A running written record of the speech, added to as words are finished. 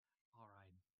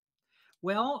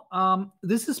Well,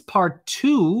 this is part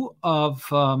 2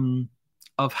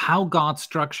 of how God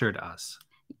structured us.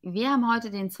 Wir haben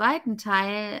heute den zweiten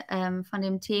Teil von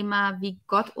dem Thema, wie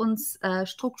Gott uns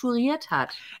strukturiert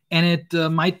hat. And it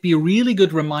might be a really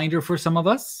good reminder for some of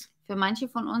us. Für manche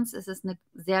von uns ist es eine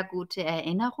sehr gute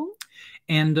Erinnerung.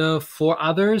 And for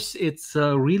others, it's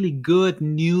really good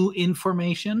new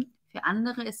information. Für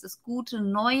andere ist es gute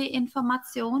neue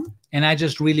Information. And I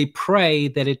just really pray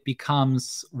that it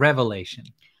becomes revelation.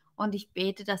 Und ich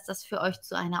bete, dass das für euch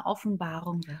zu einer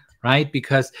Offenbarung wird. Right?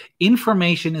 Because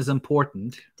information is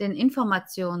important. Denn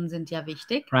Informationen sind ja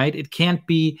wichtig. Right?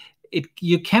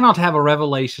 You cannot have a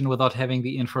revelation without having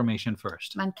the information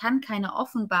first. Man kann keine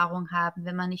Offenbarung haben,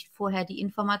 wenn man nicht vorher die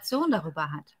Information darüber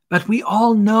hat. But we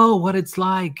all know what it's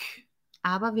like.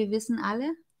 Aber wir wissen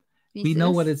alle, wie We es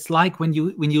know ist, what it's like when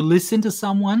you listen to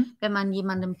someone wenn man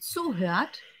jemandem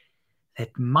zuhört, that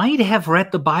might have read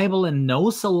the Bible and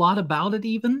knows a lot about it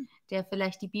even, der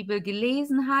vielleicht die Bibel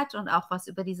gelesen hat und auch was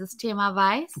über dieses Thema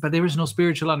weiß. but there is no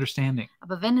spiritual understanding.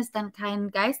 Aber wenn es dann kein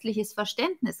geistliches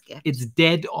Verständnis gibt, It's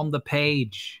dead on the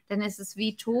page. dann ist es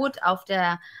wie tot auf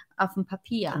dem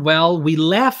Papier. Well, we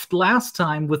left last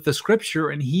time with the scripture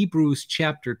in Hebrews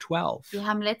chapter 12. Wir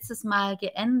haben letztes Mal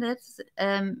geendet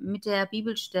mit der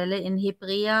Bibelstelle in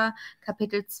Hebräer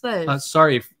Kapitel 12.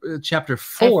 Chapter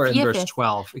 4 and 4 verse Vers.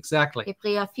 12. Exactly.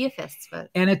 Hebräer 4, Vers 12.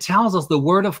 And it tells us the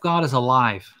word of God is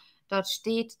alive Dort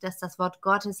steht, dass das Wort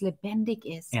Gottes lebendig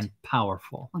ist and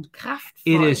powerful. und It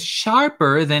kraftvoll. is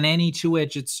sharper than any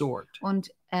two-edged sword. Und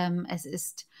es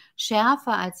ist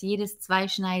schärfer als jedes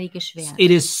zweischneidige Schwert. It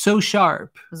is so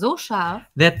sharp So scharf,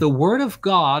 that the word of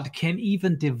God can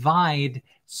even divide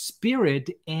spirit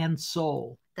and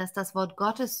soul. dass das Wort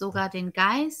Gottes sogar den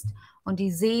Geist und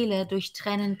die Seele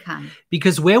durchtrennen kann.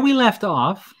 Because where we left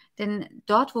off, Denn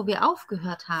dort, wo wir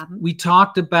aufgehört haben, we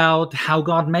talked about how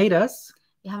God made us,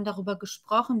 wir haben darüber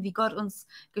gesprochen, wie Gott uns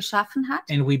geschaffen hat.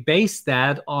 and we based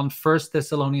that on 1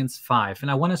 Thessalonians 5.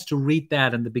 And I want us to read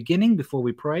that in the beginning before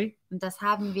we pray. Und das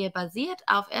haben wir basiert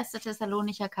auf 1.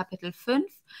 Thessalonicher Kapitel 5.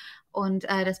 Und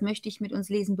das möchte ich mit uns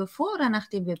lesen, bevor oder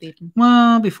nachdem wir beten?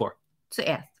 Well, before.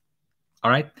 Zuerst.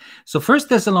 All right. So 1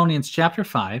 Thessalonians chapter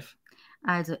 5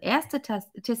 Also 1.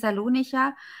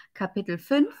 Thessalonicher Kapitel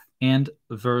 5 and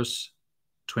verse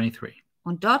 23.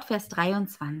 und dort Vers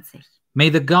 23. May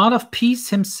the God of peace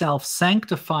himself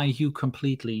sanctify you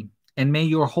completely, and may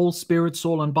your whole spirit,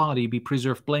 soul, and body be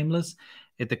preserved blameless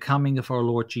at the coming of our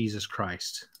Lord Jesus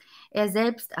Christ. Er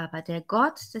selbst aber, der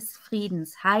Gott des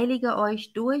Friedens, heilige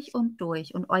euch durch und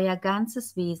euer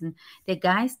ganzes Wesen, der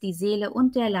Geist, die Seele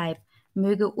und der Leib,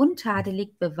 möge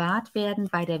untadelig bewahrt werden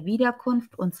bei der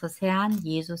Wiederkunft unseres Herrn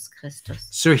Jesus Christus.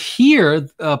 So here,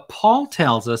 Paul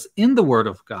tells us in the Word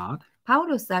of God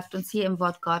Paulus sagt uns hier im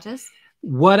Wort Gottes,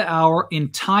 what our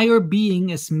entire being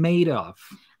is made of,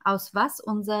 aus was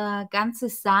unser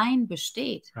ganzes Sein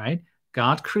besteht. right?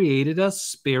 God created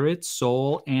us spirit,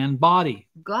 soul, and body.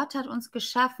 Gott hat uns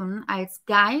geschaffen als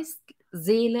Geist,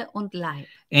 Seele und Leib.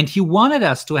 And he wanted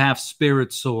us to have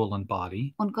spirit, soul, and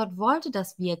body. Und Gott wollte,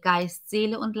 dass wir Geist,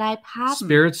 Seele und Leib haben.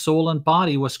 Spirit, soul, and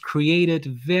body was created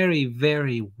very,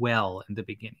 very well in the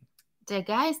beginning. Der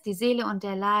Geist, die Seele und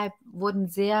der Leib wurden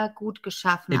sehr gut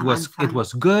geschaffen It am was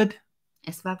Anfang. good.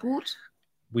 Es war gut.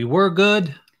 We were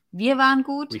good. Wir waren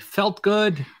gut, We felt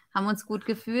good. haben uns gut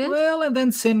gefühlt. Well, and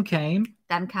then sin came,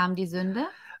 Dann kam die Sünde.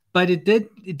 but it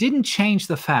didn't change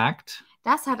the fact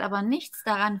Das hat aber nichts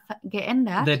daran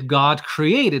geändert, that God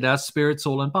created us spirit,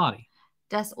 soul, and body.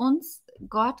 dass uns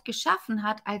Gott geschaffen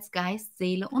hat als Geist,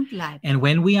 Seele und Leib. And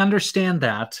when we understand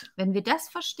that, Wenn wir das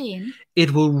verstehen,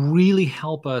 it will really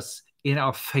help us in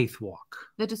our faith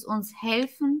walk. wird es uns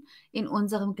helfen in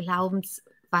unserem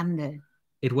Glaubenswandel.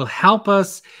 It will help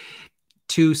us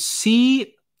to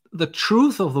see the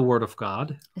truth of the Word of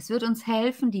God Es wird uns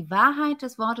helfen, die Wahrheit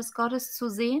des Wortes Gottes zu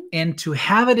sehen, and to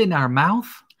have it in our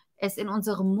mouth es in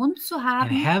unserem Mund zu and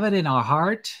haben have it in our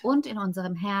heart, und in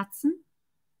unserem Herzen,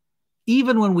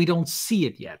 even when we don't see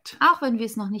it yet, auch wenn wir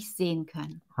es noch nicht sehen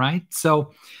können. right?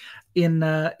 So in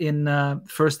 1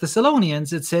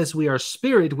 Thessalonians, it says we are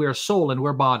spirit, we are soul, and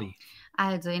we're body.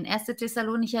 Also in 1.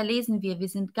 Thessalonicher lesen wir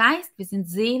sind Geist, wir sind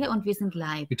Seele und wir sind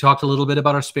Leib. We talked a little bit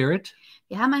about our spirit.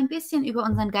 Wir haben ein bisschen über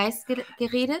unseren Geist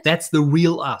geredet, That's the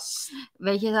real us.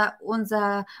 welcher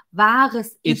unser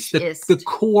wahres It's Ich ist. the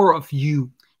core of you,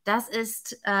 Das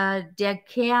ist der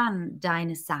Kern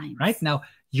deines Seins. right? Now,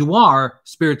 you are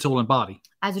spirit, soul, and body.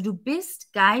 Also du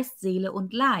bist Geist, Seele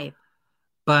und Leib.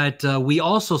 But we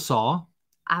also saw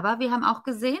Aber wir haben auch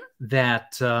gesehen,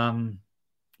 that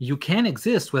you can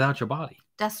exist without your body.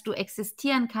 dass du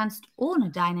existieren kannst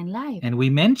ohne deinen Leib. And we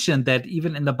mentioned that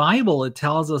even in the Bible, it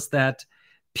tells us that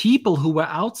people who were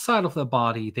outside of the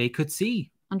body, they could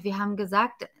see. Und wir haben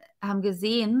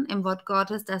gesehen im Wort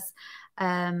Gottes, dass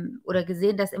im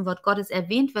Wort Gottes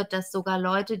erwähnt wird, dass sogar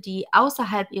Leute, die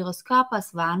außerhalb ihres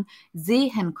Körpers waren,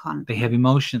 sehen konnten. They have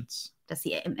emotions. Dass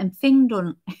sie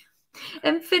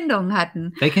Empfindungen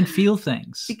hatten. They can feel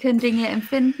things. Sie können Dinge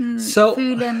empfinden, So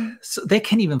fühlen. they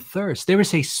can even thirst. There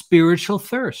is a spiritual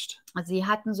thirst. Sie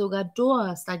hatten sogar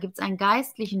Durst. Da gibt es einen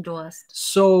geistlichen Durst.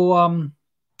 So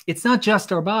it's not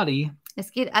just our body.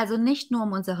 Es geht also nicht nur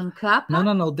um unseren Körper.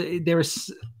 No. There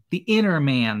is the inner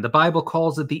man. The Bible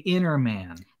calls it the inner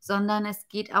man. Sondern es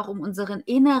geht auch um unseren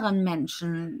inneren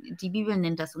Menschen. Die Bibel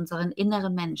nennt das unseren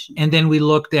inneren Menschen. And then we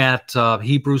looked at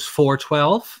Hebrews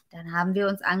 4:12. Dann haben wir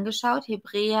uns angeschaut,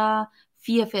 Hebräer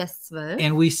 4, Vers 12.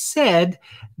 And we said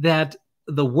that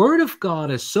the word of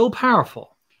God is so powerful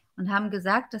Und haben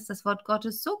gesagt, dass das Wort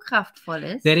Gottes so kraftvoll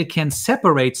ist, that it can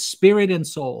separate spirit and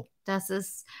soul. dass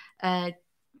es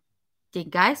den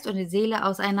Geist und die Seele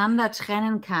auseinander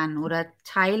trennen kann oder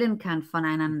trennen kann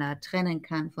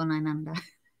voneinander.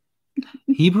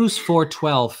 Hebrews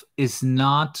 4:12 is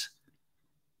not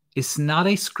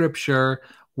a scripture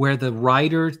where the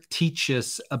writer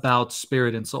teaches about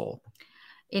spirit and soul.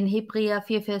 In Hebräer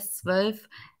 4, Vers 12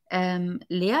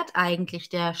 lehrt eigentlich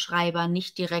der Schreiber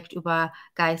nicht direkt über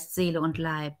Geist, Seele und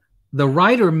Leib. The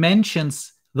writer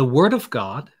mentions the word of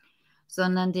God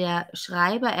sondern der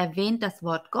Schreiber erwähnt das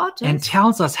Wort Gottes and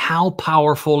tells us how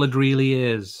powerful it really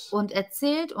is. und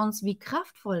erzählt uns, wie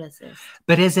kraftvoll es ist.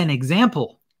 But as an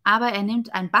example Aber er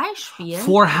nimmt ein Beispiel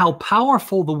for how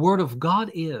powerful the word of God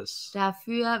is,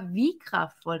 dafür, wie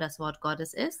kraftvoll das Wort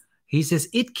Gottes ist. he says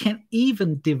it can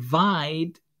even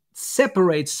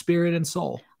separate spirit and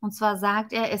soul. Und zwar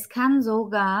sagt er, es kann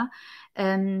sogar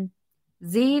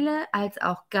Seele als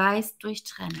auch Geist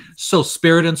durchtrennen. So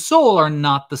spirit and soul are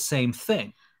not the same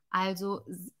thing. Also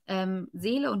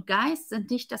Seele und Geist sind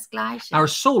nicht das Gleiche. Our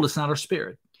soul is not our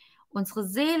spirit. Unsere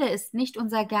Seele ist nicht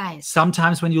unser Geist.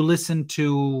 Sometimes when you listen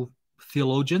to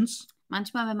theologians,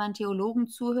 Manchmal, wenn man Theologen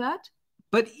zuhört,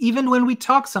 but even when we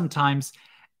talk sometimes,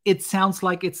 it sounds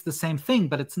like it's the same thing,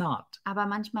 but it's not. aber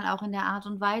manchmal auch in der Art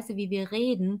und Weise, wie wir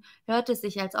reden, hört es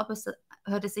sich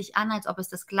an, als ob es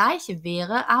das Gleiche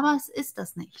wäre, aber es ist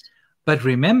das nicht. But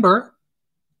remember,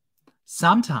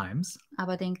 sometimes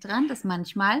Aber denkt dran, dass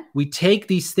manchmal we take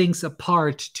these things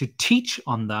apart to teach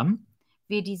on them,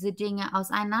 wir diese Dinge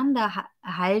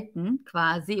auseinanderhalten,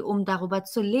 quasi, um darüber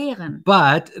zu lehren.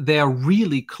 but they're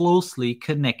really closely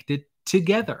connected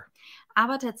together.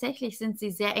 Aber tatsächlich sind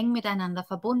sie sehr eng miteinander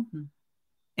verbunden.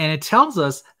 And it tells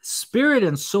us spirit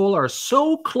and soul are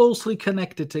so closely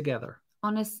connected together.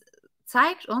 Und es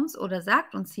zeigt uns oder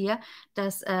sagt uns hier,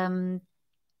 dass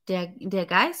der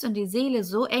Geist und die Seele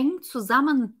so eng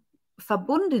zusammen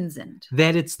verbunden sind,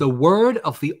 That it's the word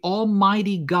of the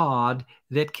Almighty God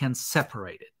that can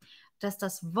separate it. dass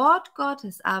das Wort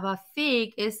Gottes aber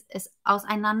fähig ist, es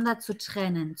auseinander zu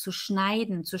trennen, zu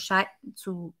schneiden,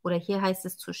 oder hier heißt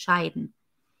es zu scheiden.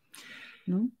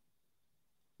 Hm?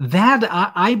 That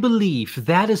I believe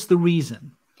that is the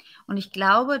reason Und ich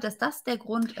glaube, dass das der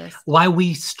Grund ist, why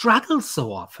we struggle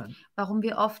so often warum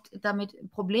wir oft damit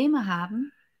Probleme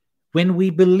haben, when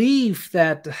we believe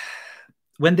that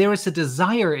when there is a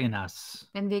desire in us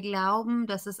wenn wir glauben,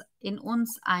 dass es in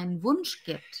uns einen Wunsch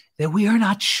gibt that we are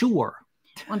not sure.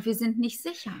 und wir sind nicht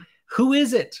sicher. Who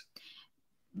is it?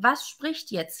 Was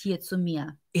spricht jetzt hier zu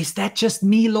mir? Is that just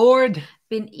me, Lord?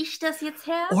 Bin ich das jetzt,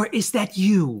 Herr? Or is that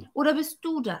you? Oder bist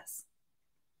du das?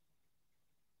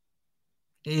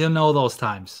 You know those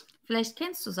times. Vielleicht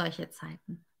kennst du solche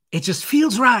Zeiten. It just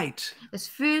feels right. Es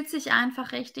fühlt sich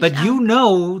einfach richtig But an. you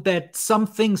know that some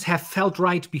things have felt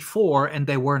right before and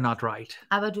they were not right.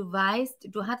 Aber du weißt,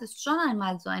 du hattest schon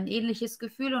einmal so ein ähnliches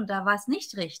Gefühl und da war es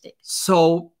nicht richtig.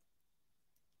 So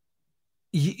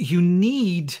you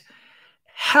need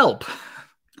help.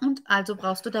 Und also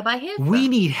brauchst du dabei Hilfe. We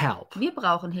need help. Wir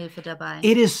brauchen Hilfe dabei.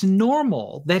 It is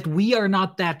normal that we are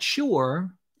not that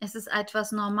sure Es ist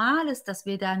etwas Normales, dass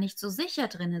wir da nicht so sicher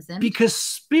drin sind, because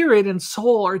spirit and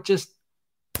soul are just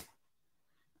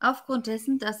aufgrund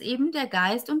dessen, dass eben der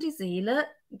Geist und die Seele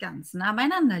ganz nah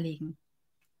beieinander liegen.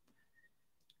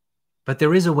 but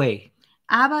there is a way.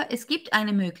 Aber es gibt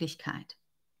eine Möglichkeit.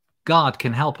 God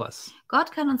can help us.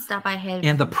 Gott kann uns dabei helfen.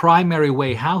 And the primary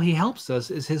way how he helps us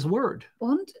is his word.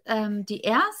 Und die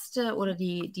erste oder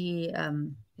die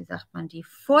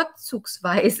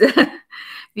Vorzugsweise,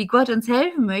 wie Gott uns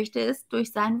helfen möchte, ist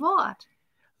durch sein Wort.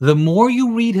 The more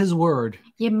you read his word,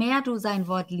 Je mehr du sein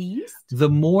Wort liest, the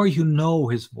more you know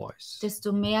his voice.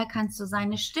 desto mehr kannst du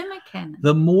seine Stimme kennen.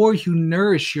 The more you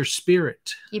nourish your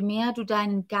spirit, Je mehr du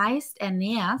deinen Geist the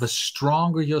ernährst,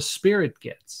 stronger your spirit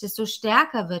gets. desto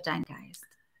stärker wird dein Geist.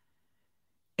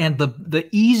 And the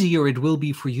easier it will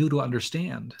be for you to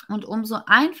understand Und umso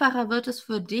einfacher wird es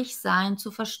für dich sein, zu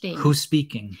verstehen, who's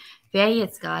speaking, wer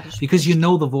jetzt gerade because you spricht.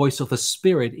 know the voice of the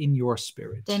Spirit in your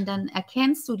spirit. Denn dann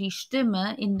erkennst du die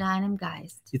Stimme in deinem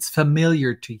Geist. It's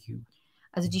familiar to you.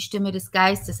 Also die Stimme des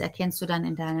Geistes erkennst du dann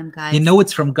in deinem Geist. You know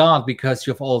it's from God because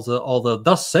you have all the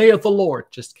thus saith the Lord.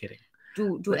 Just kidding.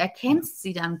 Du erkennst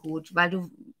sie dann gut, weil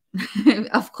du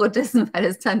aufgrund dessen, weil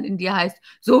es dann in dir heißt,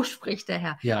 so spricht der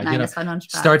Herr. Yeah, Nein, you know, das war nur ein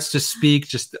Spaß. starts to speak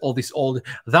just all these old,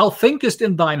 thou thinkest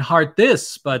in thine heart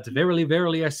this, but verily,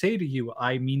 verily, I say to you,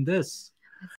 I mean this.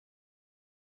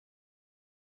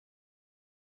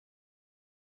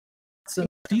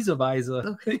 Diese Weise.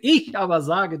 Okay. Ich aber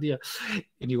sage dir.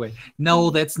 Anyway, no,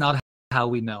 that's not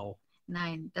how we know.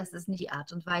 Nein, das ist nicht die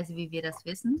Art und Weise, wie wir das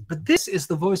wissen, But this is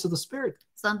the voice of the Spirit.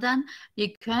 sondern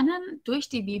wir können durch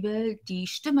die Bibel die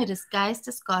Stimme des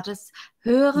Geistes Gottes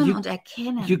hören You- und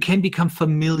erkennen. You can become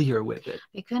familiar with it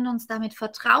Wir können uns damit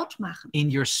vertraut machen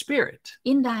in your spirit.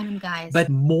 in deinem Geist. But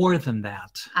more than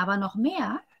that, Aber noch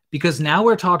mehr, because now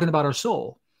we're talking about our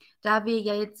soul. da wir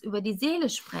ja jetzt über die Seele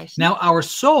sprechen. Now, our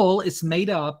soul is made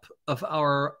up of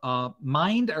our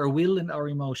mind, our will, and our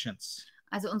emotions.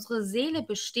 Also unsere Seele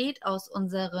besteht aus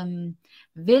unserem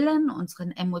Willen,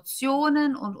 unseren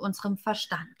Emotionen und unserem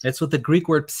Verstand. That's what the Greek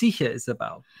word psyche is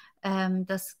about,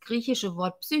 Das griechische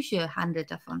Wort Psyche handelt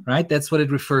davon. right? That's what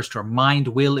it refers to: our mind,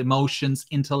 will, emotions,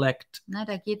 intellect. Ne,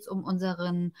 da geht es um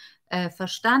unseren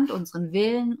Verstand, unseren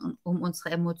Willen, und um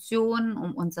unsere Emotionen,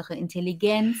 um unsere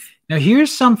Intelligenz. Now,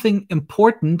 here's something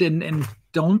important, and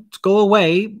don't go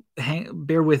away.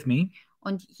 Bear with me.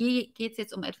 Und hier geht es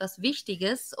jetzt um etwas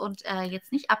Wichtiges und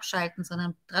jetzt nicht abschalten,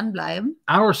 sondern dranbleiben.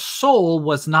 Our soul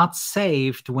was not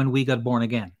saved when we got born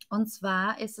again. Und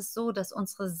zwar ist es so, dass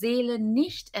unsere Seele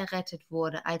nicht errettet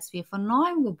wurde, als wir von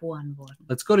neuem geboren wurden.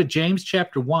 Let's go to James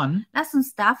chapter 1. Lass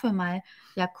uns dafür mal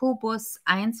Jakobus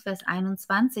 1, Vers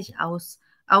 21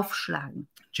 aufschlagen.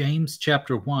 James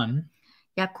chapter 1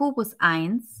 Jakobus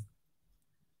 1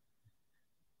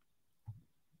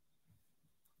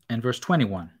 and verse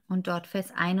 21. und dort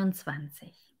Vers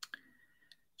 21.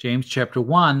 James chapter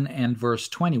 1 and verse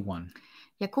 21.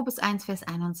 Jakobus 1, Vers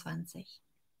 21.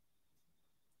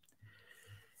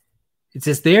 It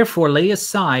says, therefore lay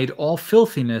aside all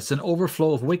filthiness and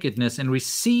overflow of wickedness, and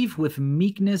receive with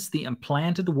meekness the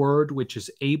implanted word, which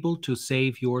is able to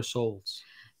save your souls.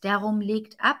 Darum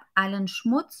legt ab allen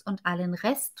Schmutz und allen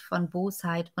Rest von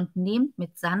Bosheit und nehmt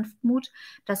mit Sanftmut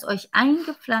das euch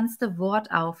eingepflanzte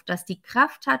Wort auf, das die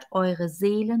Kraft hat, eure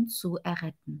Seelen zu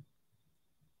erretten.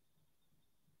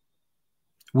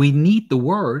 We need the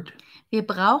word Wir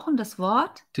brauchen das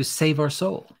Wort, to save our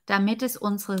soul. damit es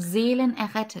unsere Seelen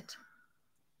errettet.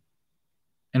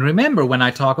 And remember, when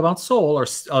I talk about soul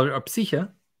or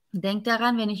psyche, Denkt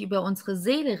daran, wenn ich über unsere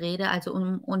Seele rede, also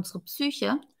um unsere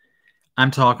Psyche, I'm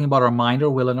talking about our mind,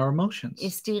 our will, and our emotions.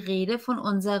 ist die Rede von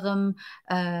unserem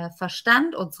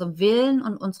Verstand, unserem Willen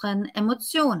und unseren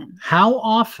Emotionen. How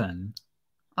often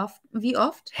Wie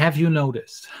oft have you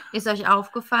noticed ist euch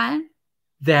aufgefallen,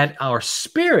 that our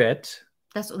spirit,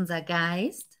 dass unser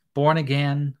Geist, born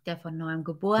again, der von neuem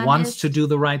geboren wants ist to do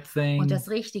the right thing, und das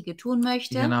Richtige tun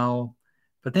möchte, you know,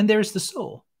 but then there's the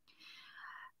soul.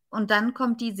 und dann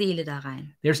kommt die Seele da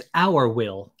rein. There's our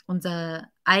will. Unser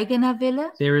eigener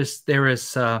Wille There is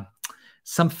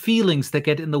some feelings that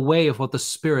get in the way of what the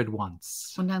Spirit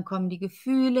wants. und dann kommen die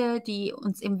Gefühle, die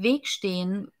uns im Weg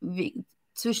stehen,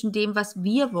 zwischen dem, was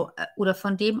wir oder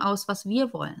von dem aus, was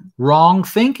wir wollen. Wrong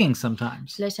thinking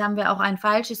sometimes. Vielleicht haben wir auch ein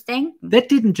falsches Denken. That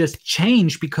didn't just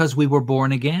change because we were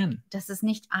born again. Das ist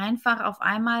nicht einfach, auf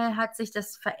einmal hat sich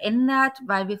das verändert,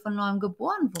 weil wir von neuem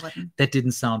geboren wurden. That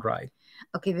didn't sound right.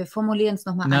 Okay, wir formulieren es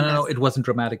nochmal No, anders. no, it wasn't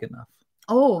dramatic enough.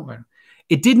 Oh,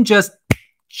 It didn't just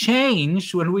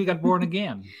change when we got born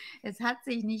again. es hat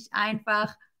sich nicht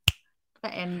einfach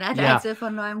verändert, Ja. als wir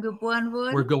von neuem geboren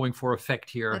We're wurden. going for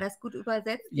effect War here. das gut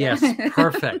übersetzt? Yes,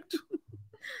 perfect.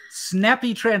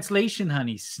 Snappy translation,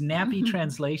 honey. Snappy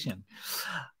translation.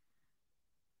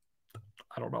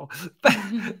 I don't know.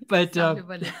 but Sound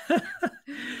überlegt.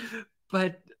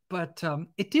 but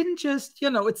it didn't just,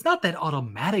 it's not that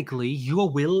automatically your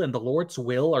will and the Lord's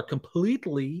will are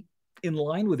completely in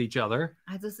line with each other.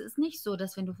 Also es ist nicht so,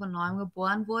 dass wenn du von neuem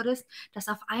geboren wurdest, dass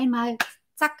auf einmal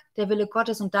zack, der Wille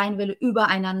Gottes und dein Wille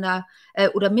übereinander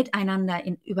oder miteinander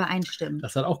übereinstimmen.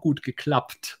 Das hat auch gut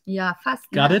geklappt. Ja, fast.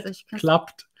 Got ne? it? Also ich kann's-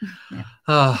 Klappt.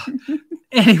 Ja.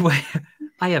 Anyway,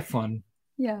 I have fun.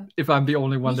 Ja. If I'm the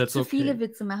only one, Nicht that's zu viele okay.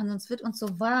 Witze machen, sonst wird uns so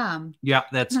warm. Yeah,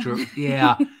 that's true.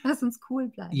 Yeah. Lass uns cool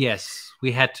bleiben. Yes,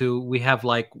 we have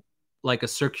like a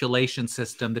circulation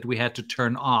system that we had to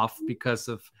turn off because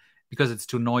it's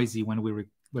too noisy when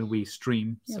we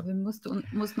stream. Ja, So. wir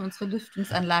mussten unsere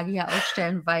Lüftungsanlage hier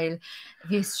ausstellen, weil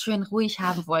wir es schön ruhig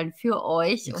haben wollen für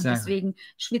euch. Und Exactly. deswegen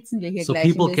schwitzen wir hier So gleich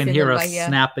ein people can bisschen. hear wenn us wir hier,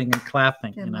 snapping and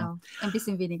clapping, genau, you know. ein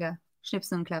bisschen weniger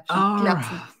schnipsen und klatschen. Alright.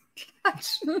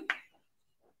 Klatschen.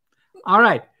 All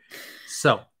right.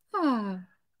 So, Ah.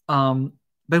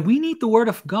 but we need the word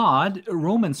of God.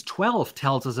 Romans 12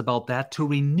 tells us about that, to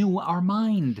renew our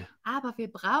mind. Aber wir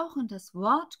brauchen das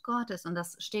Wort Gottes, und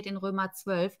das steht in Römer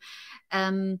 12,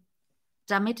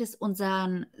 damit es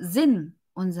unseren Sinn,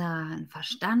 unseren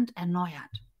Verstand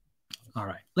erneuert. All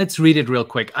right. Let's read it real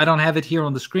quick. I don't have it here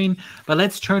on the screen, but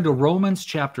let's turn to Romans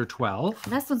chapter 12.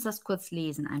 Lasst uns das kurz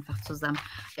lesen, einfach zusammen.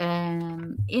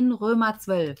 In Römer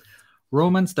 12.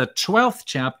 Romans, the 12th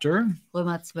chapter,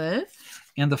 Römer 12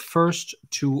 and the first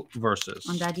two verses.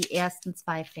 und da die ersten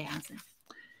 2 Verse.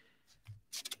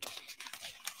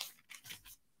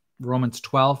 Romans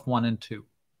 12, 1 and 2.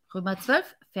 Römer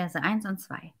 12, Verse 1 und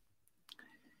 2.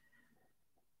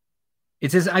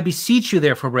 It says, I beseech you,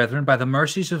 therefore, brethren, by the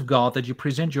mercies of God, that you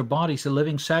present your bodies a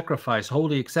living sacrifice,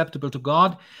 wholly acceptable to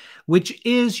God, which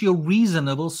is your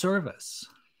reasonable service.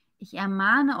 Ich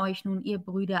ermahne euch nun, ihr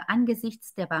Brüder,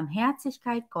 angesichts der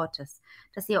Barmherzigkeit Gottes,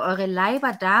 dass ihr eure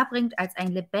Leiber darbringt als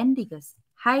ein lebendiges,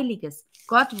 heiliges,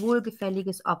 Gott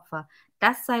wohlgefälliges Opfer.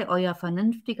 Das sei euer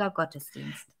vernünftiger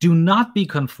Gottesdienst. Do not be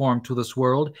conformed to this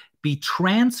world, be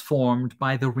transformed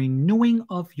by the renewing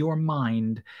of your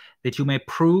mind, that you may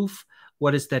prove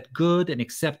what is that good and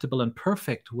acceptable and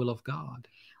perfect will of God.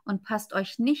 Und passt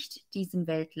euch nicht diesem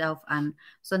Weltlauf an,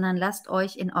 sondern lasst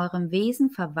euch in eurem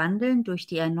Wesen verwandeln durch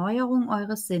die Erneuerung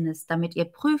eures Sinnes, damit ihr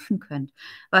prüfen könnt,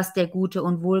 was der gute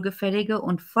und wohlgefällige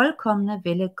und vollkommene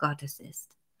Wille Gottes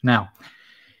ist. Now,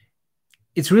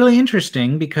 it's really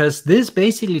interesting because this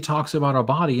basically talks about our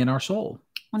body and our soul.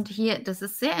 Und hier, das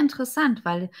ist sehr interessant,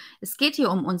 weil es geht hier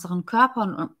um unseren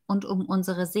Körper und um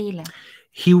unsere Seele.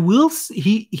 He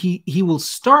will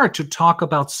start to talk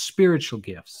about spiritual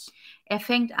gifts. Er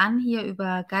fängt an, hier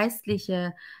über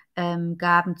geistliche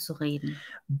Gaben zu reden.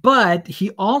 But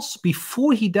he also,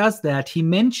 before he does that, he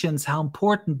mentions how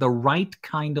important the right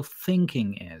kind of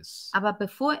thinking is. Aber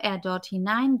bevor er dort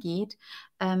hineingeht,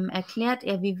 erklärt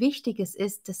er, wie wichtig es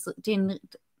ist,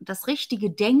 das richtige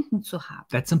Denken zu haben.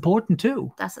 That's important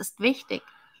too. Das ist wichtig.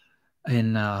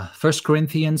 In 1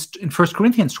 Corinthians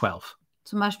 12.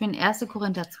 Zum Beispiel in 1.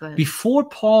 Korinther 12. Before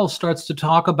Paul starts to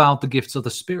talk about the gifts of the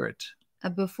Spirit,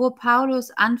 Bevor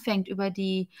Paulus anfängt, über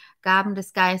die Gaben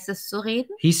des Geistes zu reden,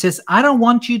 he says, I don't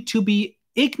want you to be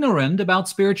ignorant about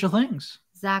spiritual things.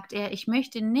 sagt er, ich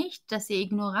möchte nicht, dass ihr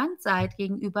ignorant seid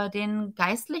gegenüber den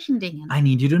geistlichen Dingen. I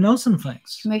need you to know some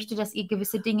things. Ich möchte, dass ihr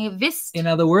gewisse Dinge wisst. In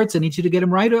other words, I need you to get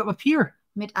them right up here.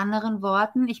 Mit anderen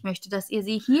Worten, ich möchte, dass ihr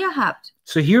sie hier habt.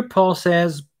 So here Paul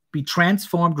says, be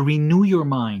transformed, renew your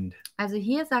mind. Also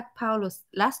hier sagt Paulus,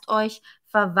 lasst euch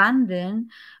verwandeln,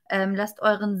 lasst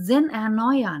euren Sinn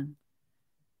erneuern.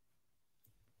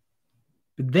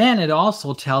 But then it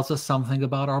also tells us something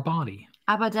about our body,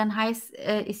 Aber dann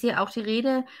ist hier auch die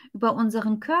Rede über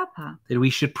unseren Körper, that we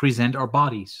should present our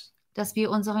bodies dass wir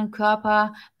unseren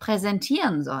Körper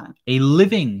präsentieren sollen. a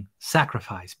living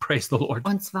sacrifice. Praise the Lord.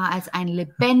 Und zwar als ein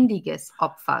lebendiges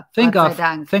Opfer. Thank Gott sei God,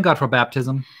 Dank. thank God for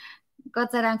baptism.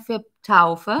 Gott sei Dank für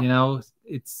Taufe. You know,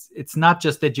 it's not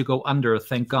just that you go under,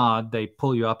 thank God, they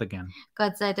pull you up again.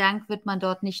 Gott sei Dank wird man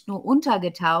dort nicht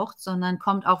untergetaucht, sondern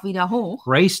kommt auch wieder hoch.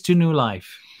 Raised to new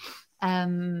life.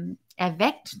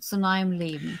 Erweckt zu neuem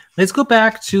Leben. Let's go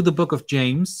back to the book of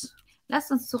James. Lasst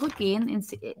uns zurückgehen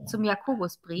zum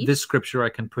Jakobusbrief. This scripture I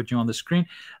can put you on the screen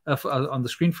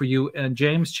for you.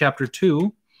 James chapter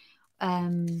 2.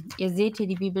 Ihr seht hier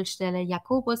die Bibelstelle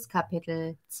Jakobus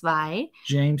Kapitel 2.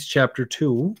 James chapter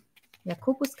 2.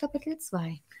 Jakobus Kapitel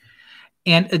 2.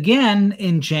 And again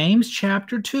in James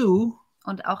chapter 2.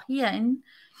 Und auch hier in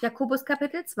Jakobus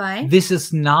Kapitel 2. This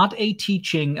is not a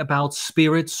teaching about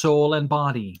spirit, soul and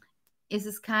body. Ist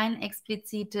es keine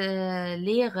explizite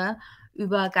Lehre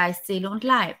über Geist, Seele und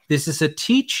Leib. This is a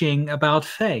teaching about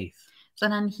faith.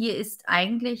 Sondern hier ist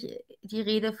eigentlich die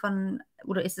Rede von,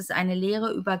 oder ist es eine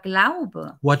Lehre über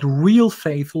Glaube. What real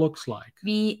faith looks like.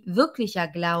 Wie wirklicher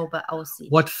Glaube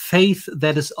aussieht. What faith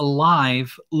that is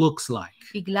alive looks like.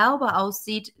 Wie Glaube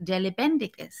aussieht, der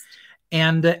lebendig ist.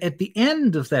 And at the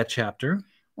end of that chapter,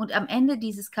 Und am Ende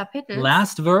dieses Kapitels,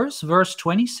 last verse, verse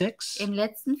 26, im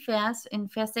letzten Vers, in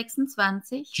Vers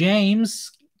 26,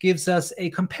 James gives us a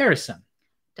comparison,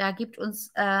 da gibt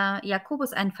uns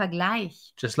Jakobus einen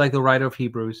Vergleich, just like the writer of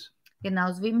Hebrews.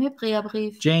 genauso wie im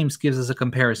Hebräerbrief. James gives us a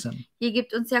comparison. Hier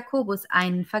gibt uns Jakobus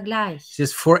einen Vergleich. He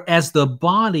says, "For as the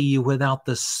body without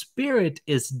the spirit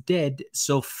is dead,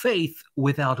 so faith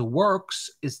without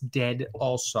works is dead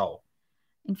also."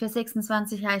 In Vers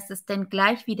 26 heißt es, denn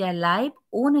gleich wie der Leib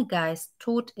ohne Geist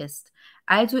tot ist,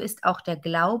 also ist auch der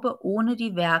Glaube ohne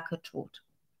die Werke tot.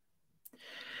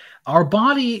 Our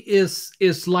body is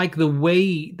like the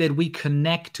way that we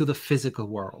connect to the physical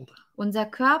world. Unser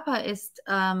Körper ist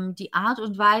die Art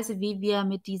und Weise, wie wir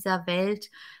mit dieser Welt,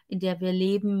 in der wir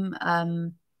leben,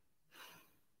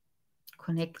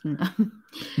 connecten,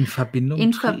 In Verbindung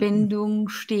in treten. Verbindung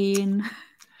stehen,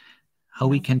 How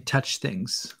we can touch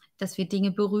things, dass wir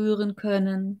Dinge berühren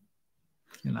können.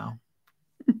 you know.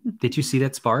 Did you see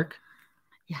that spark?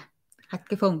 Hat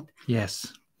gefunkt.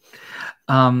 Yes.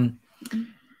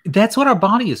 That's what our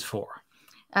body is for.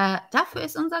 Dafür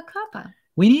ist unser Körper.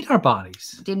 We need our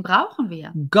bodies. Den brauchen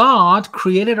wir. God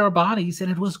created our bodies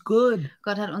and it was good.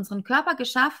 Gott hat unseren Körper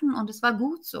geschaffen und es war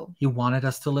gut so. He wanted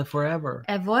us to live forever.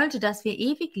 Er wollte, dass wir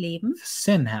ewig leben,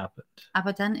 Sin happened.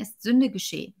 aber dann ist Sünde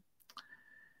geschehen.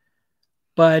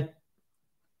 But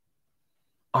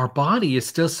our body is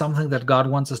still something that God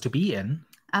wants us to be in.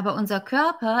 Aber unser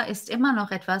Körper ist immer noch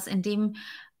etwas, in dem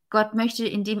Gott möchte,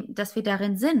 dass wir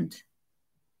darin sind.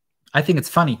 I think it's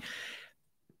funny.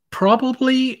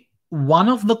 Probably one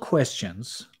of the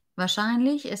questions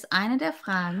Wahrscheinlich ist eine der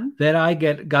Fragen, that I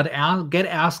get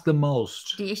asked the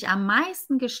most die ich am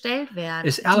meisten gestellt werde,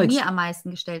 Ist die Alex- mir am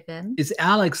meisten gestellt werden, is,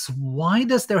 Alex, why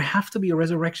does there have to be a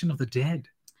resurrection of the dead?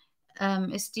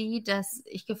 ist die, dass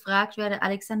ich gefragt werde,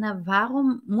 Alexander,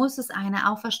 warum muss es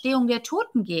eine Auferstehung der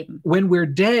Toten geben? When we're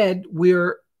dead,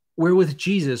 we're with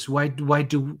Jesus. Why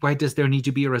does there need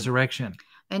to be a resurrection?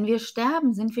 Wenn wir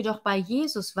sterben, sind wir doch bei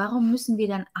Jesus. Warum müssen wir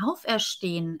dann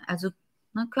auferstehen? Also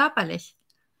körperlich.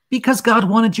 Because God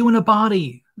wanted you in a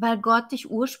body. Weil Gott dich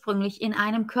ursprünglich in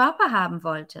einem Körper haben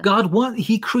wollte.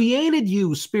 He created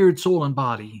you, spirit, soul, and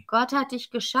body. Gott hat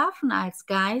dich geschaffen als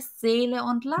Geist, Seele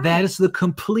und Leib. That is the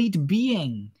complete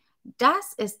being.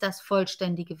 Das ist das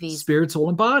vollständige Wesen. Spirit, soul,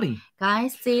 and body.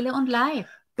 Geist, Seele und Leib.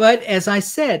 But as I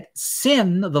said,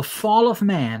 sin, the fall of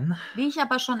man, Wie ich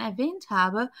aber schon erwähnt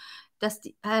habe,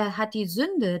 hat die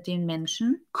Sünde den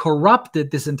Menschen corrupted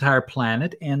this entire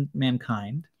planet and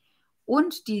mankind.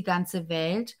 und die ganze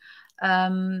Welt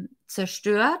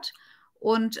zerstört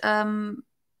und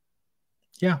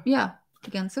Yeah. ja, die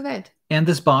ganze Welt. And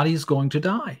this body is going to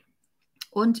die.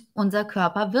 Und unser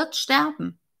Körper wird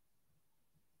sterben,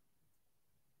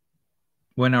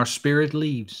 When our spirit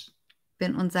leaves,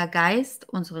 wenn unser Geist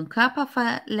unseren Körper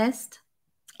verlässt,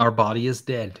 our body is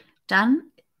dead. dann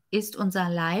ist unser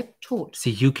Leib tot. See,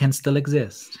 you can still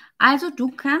exist. Also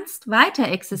du kannst weiter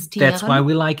existieren. That's why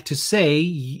we like to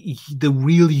say the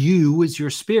real you is your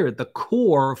spirit. The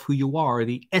core of who you are,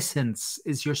 the essence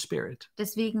is your spirit.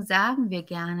 Deswegen sagen wir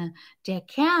gerne, der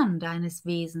Kern deines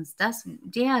Wesens,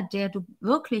 der du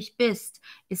wirklich bist,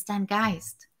 ist dein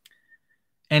Geist.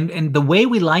 And the way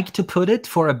we like to put it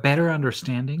for a better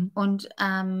understanding Und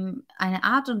eine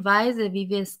Art und Weise, wie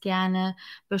wir es gerne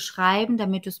beschreiben,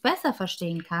 damit du es besser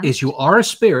verstehen kannst, is you are a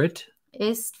spirit,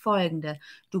 ist folgende.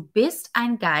 Du bist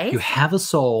ein Geist, you have a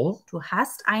soul, du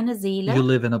hast eine you Seele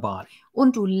live in a body.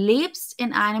 und du lebst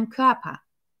in einem Körper.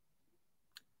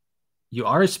 You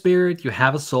are a spirit, you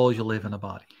have a soul, you live in a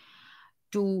body.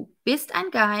 Du bist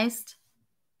ein Geist,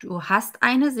 du hast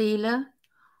eine Seele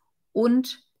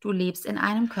und du lebst in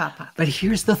einem Körper. But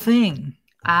here's the thing.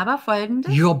 Aber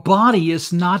folgendes, Your body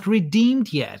is not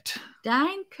redeemed yet. dein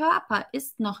Körper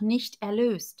ist noch nicht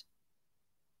erlöst.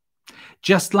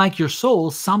 Just like your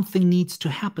soul, something needs to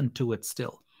happen to it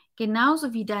still.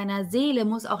 Genauso wie deiner Seele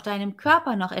muss auch deinem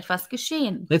Körper noch etwas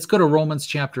geschehen. Let's go to Romans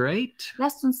chapter 8.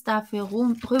 Lasst uns dafür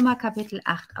Römer Kapitel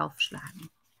 8 aufschlagen.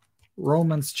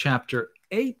 Romans chapter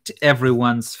 8,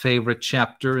 everyone's favorite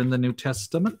chapter in the New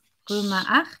Testament. Römer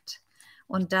 8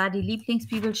 und da die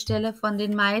Lieblingsbibelstelle von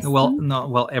den meisten.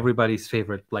 Well, everybody's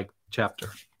favorite chapter.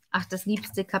 Ach, das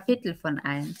liebste Kapitel von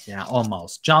allen. Yeah,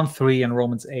 almost. John 3 and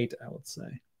Romans 8, I would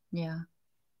say. Ja.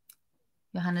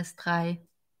 Johannes 3.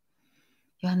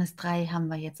 Johannes 3 haben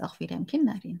wir jetzt auch wieder im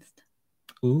Kinderdienst.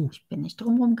 Ooh, Ich bin nicht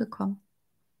drumherum gekommen.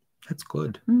 that's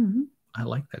good. Mhm. I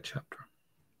like that chapter.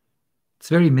 It's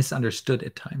very misunderstood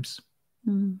at times.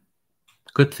 Mhm.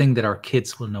 Good thing that our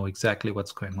kids will know exactly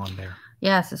what's going on there.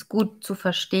 Ja, es ist gut zu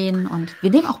verstehen und wir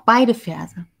nehmen auch beide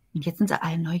Verse. Und jetzt sind sie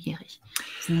alle neugierig.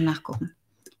 Müssen wir nachgucken.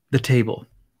 The table.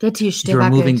 Der Tisch, der You're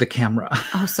moving the wackelt. camera.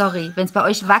 Oh, sorry. Wenn es bei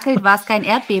euch wackelt, war es kein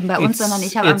Erdbeben bei uns, sondern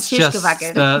ich habe am It's Tisch just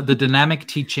gewackelt. the dynamic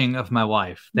teaching of my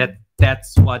wife.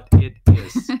 That's what it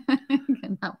is.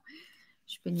 Genau.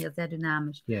 Ich bin hier sehr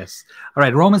dynamisch. Yes. All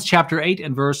right. Romans chapter 8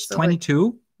 and verse Zurück.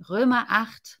 22. Römer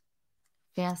 8,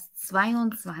 Vers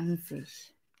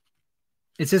 22.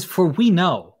 It says, "For we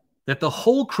know that the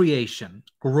whole creation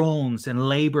groans and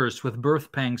labors with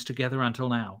birth pangs together until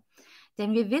now."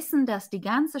 Denn wir wissen, dass die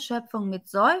ganze Schöpfung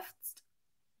mitseufzt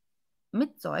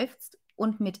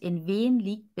und mit in Wehen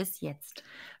liegt bis jetzt.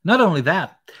 Not only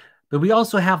that, but we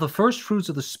also have the first fruits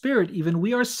of the Spirit, even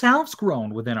we ourselves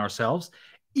groan within ourselves,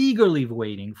 eagerly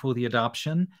waiting for the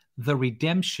adoption, the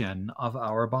redemption of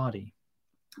our body.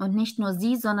 Und nicht nur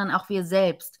sie, sondern auch wir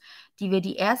selbst, die wir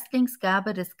die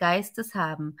Erstlingsgabe des Geistes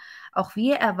haben. Auch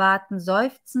wir erwarten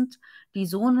seufzend die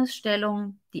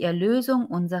Sohnesstellung, die Erlösung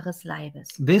unseres Leibes.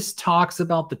 This talks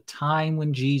about the time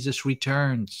when Jesus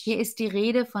returns, Hier ist die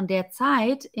Rede von der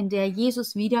Zeit, in der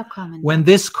Jesus wiederkommen when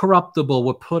wird. this corruptible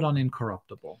will put on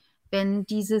incorruptible, Wenn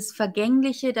dieses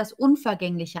Vergängliche das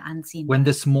Unvergängliche anziehen when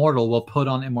wird. this mortal will put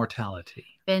on immortality.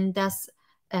 Wenn das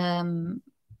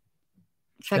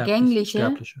Vergängliche,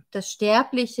 Sterbliche. das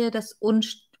Sterbliche, das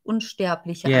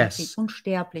Unsterbliche Yes. anzieht.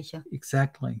 Unsterbliche.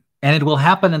 Exactly. And it will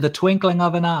happen in the twinkling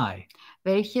of an eye.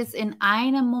 Welches in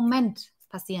einem Moment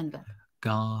passieren wird.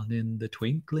 Gone in the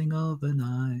twinkling of an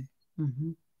eye.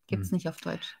 Gibt es nicht auf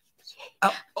Deutsch.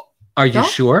 Are you Doch.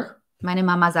 sure? Meine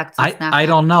Mama sagt es I nachher.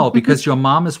 don't know, because your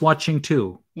mom is watching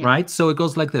too, Yeah. right? So it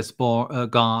goes like this: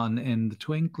 gone in the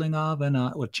twinkling of an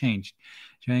eye. What changed?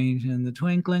 Changed in the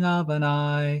twinkling of an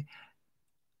eye.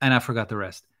 And I forgot the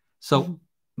rest. So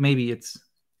maybe it's,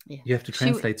 Yeah. you have to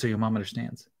translate so your mom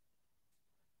understands.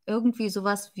 Irgendwie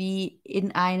sowas wie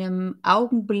in einem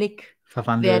Augenblick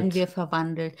Verwandelt. werden wir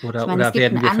verwandelt. Oder- Ich meine, oder es gibt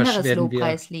werden ein wir anderes werden wir-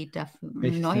 Lobpreislied dafür, ein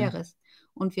Richtig, ja. neueres.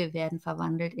 Und wir werden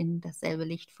verwandelt in dasselbe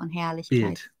Licht von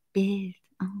Herrlichkeit. Bild.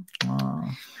 Oh. Oh.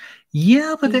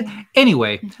 Yeah, but Ja.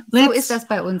 anyway, So ist das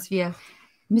bei uns. Wir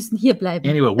müssen hier bleiben.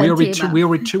 Anyway, beim we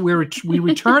Thema.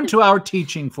 return to our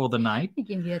teaching for the night. Wir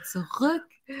gehen wieder zurück.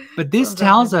 But this unserer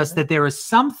tells us Lehre. that there is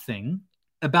something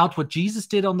about what Jesus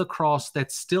did on the cross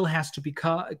that still has to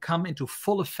come into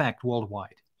full effect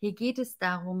worldwide. Hier geht es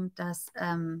darum, dass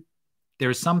There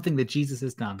is something that Jesus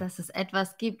has done. es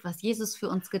etwas gibt, was Jesus für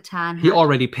uns getan He hat.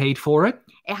 already paid for it.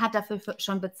 Er hat dafür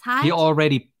schon bezahlt.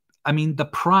 The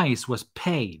price was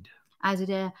paid. Also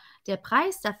der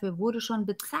Preis dafür wurde schon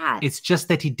bezahlt. It's just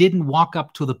that he didn't walk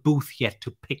up to the booth yet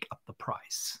to pick up the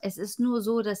price. Es ist nur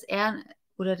so, dass er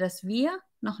oder dass wir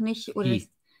noch nicht oder He.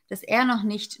 dass er noch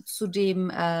nicht zu dem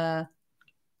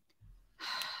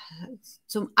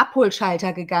zum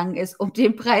Abholschalter gegangen ist, um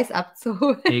den Preis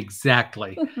abzuholen.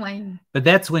 Exactly. Oh mein. But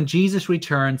that's when Jesus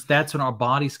returns, that's when our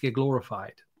bodies get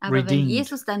glorified, Aber wenn redeemed.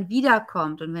 Jesus dann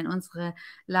wiederkommt und wenn unsere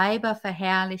Leiber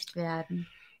verherrlicht werden,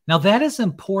 Now that is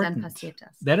dann important. passiert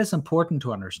das. That is important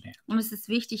to understand Und es ist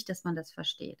wichtig, dass man das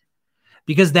versteht.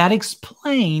 because that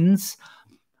explains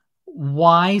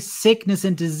why sickness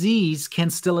and disease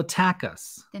can still attack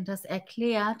us. Denn das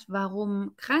erklärt,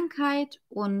 warum Krankheit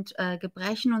und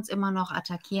Gebrechen uns immer noch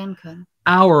attackieren können.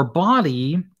 Our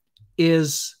body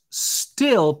is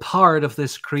still part of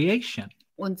this creation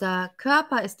Unser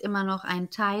Körper ist immer noch ein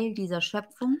Teil dieser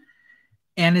Schöpfung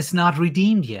and is not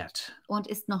redeemed yet. und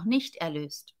ist noch nicht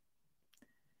erlöst.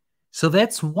 So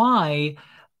that's why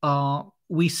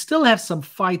we still have some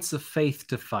fights of faith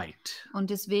to fight. Und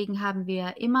deswegen haben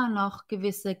wir immer noch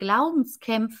gewisse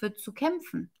Glaubenskämpfe zu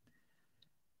kämpfen.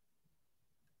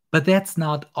 But that's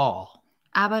not all.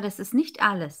 Aber das ist nicht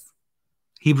alles.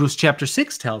 Hebrews chapter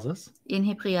 6 tells us In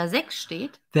Hebräer 6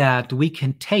 steht, that we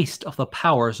can taste of the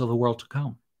powers of the world to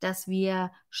come. dass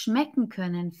wir schmecken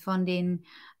können von den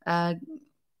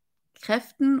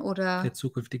Kräften oder Der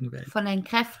zukünftigen Welt. von den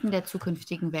Kräften der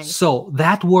zukünftigen Welt. So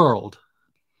that world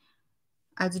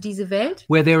Also diese Welt,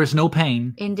 where there is no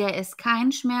pain, in der es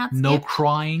keinen Schmerz no gibt,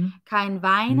 crying, kein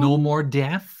Weinen no more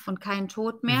death, und kein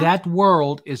Tod mehr, that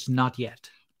world is not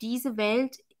yet. diese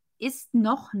Welt ist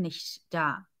noch nicht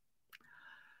da.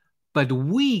 But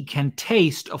we can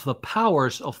taste of the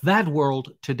powers of that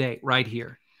world today, right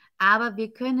here. Aber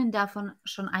wir können davon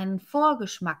schon einen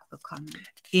Vorgeschmack bekommen.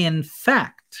 In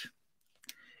fact,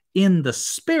 in the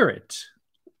spirit,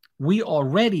 we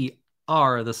already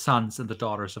are the sons and the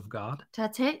daughters of God.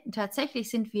 Tatsächlich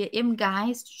sind wir im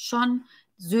Geist schon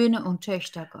Söhne und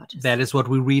Töchter Gottes. That is what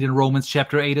we read in Romans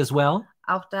chapter 8 as well.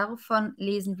 Auch davon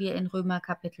lesen wir in Römer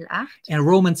Kapitel 8. And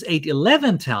Romans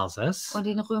 8:11 tells us Und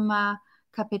in Römer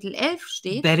Kapitel 11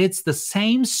 steht, that it's the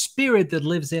same spirit that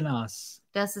lives in us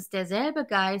dass es derselbe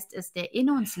Geist ist, der in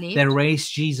uns that lebt,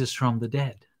 raised Jesus from the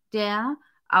dead. der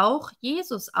auch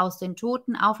Jesus aus den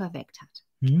Toten auferweckt hat.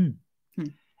 Hmm.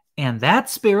 Hmm. And that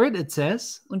Spirit, it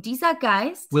says, Und dieser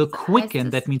Geist, will so heißt quicken,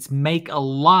 es, that means make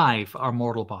alive our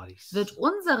mortal bodies. wird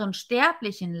unseren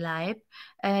sterblichen Leib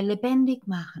lebendig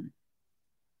machen.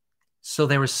 So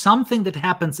there is something that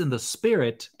happens in the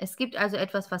Spirit Es gibt also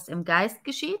etwas, was im Geist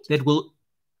geschieht, that will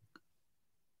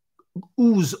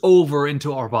ooze over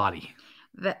into our body.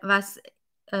 was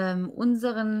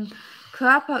unseren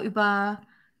Körper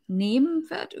übernehmen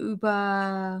wird,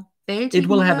 It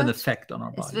will have an überwältigen wird. effect on our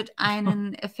Es body. wird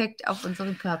einen Effekt auf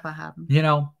unseren Körper haben. You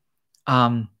know,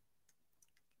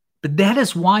 but that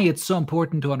is why it's so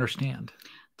important to understand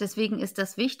Deswegen ist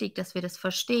das wichtig, dass wir das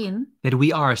verstehen, that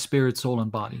we are a spirit, soul,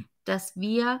 and body. dass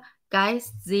wir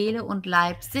Geist, Seele und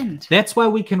Leib sind. That's why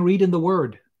we can read in the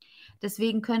Word,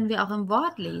 Deswegen können wir auch im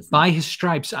Wort lesen. by His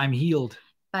stripes I'm healed.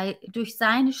 Durch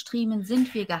seine Striemen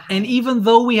sind wir And geheilt. even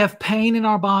though we have pain in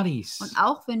our bodies, Und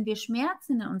auch wenn wir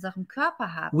Schmerzen in unserem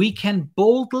Körper haben, we can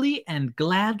boldly and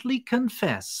gladly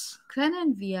confess,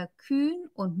 können wir kühn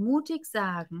und mutig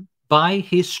sagen, by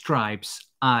His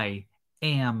stripes I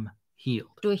am healed.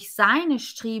 durch seine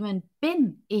Striemen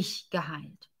bin ich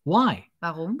geheilt. Why?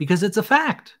 Warum? Because it's a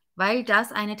fact. Weil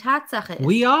das eine Tatsache ist.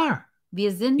 We are.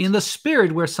 Wir sind In the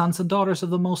Spirit, we're sons and daughters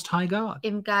of the Most High God.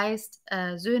 im Geist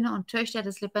Söhne und Töchter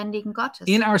des lebendigen Gottes.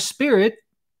 In our spirit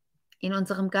In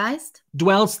unserem Geist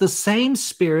dwells the same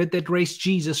Spirit that raised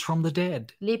Jesus from the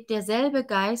dead. lebt derselbe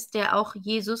Geist, der auch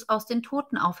Jesus aus den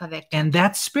Toten auferweckt hat. And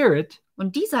that Spirit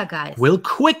Und dieser Geist will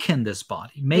quicken this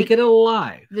body, make it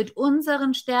alive. wird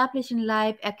unseren sterblichen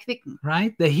Leib erquicken.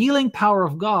 Right? The healing power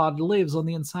of God lives on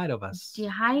the inside of us. Die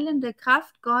heilende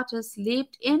Kraft Gottes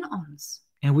lebt in uns.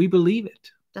 And we believe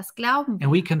it. Das glauben wir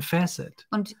And we confess it.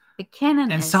 und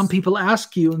bekennen And es. some people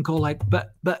ask you and go like,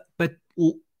 but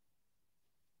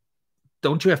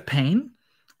don't you have pain?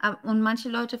 Und manche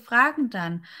Leute fragen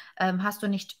dann, hast du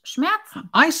nicht Schmerzen?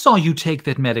 I saw you take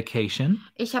that medication.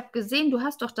 Ich habe gesehen, du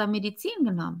hast doch da Medizin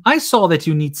genommen. I saw that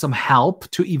you need some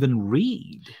help to even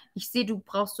read. Ich sehe, du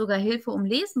brauchst sogar Hilfe, um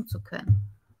lesen zu können.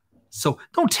 So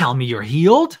don't tell me you're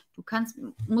healed. Du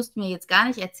musst mir jetzt gar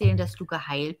nicht erzählen, dass du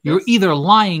geheilt You're bist. either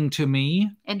lying to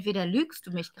me Entweder lügst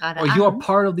du mich gerade or you're an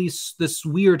part of this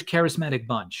weird charismatic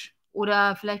bunch.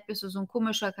 oder vielleicht bist du so ein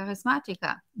komischer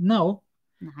Charismatiker. No,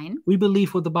 Nein, we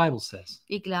believe what the Bible says.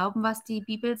 wir glauben, was die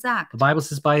Bibel sagt. The Bible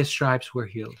says by His stripes we're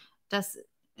healed.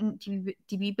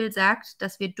 Die Bibel sagt,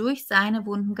 dass wir durch seine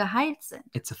Wunden geheilt sind.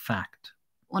 It's a fact,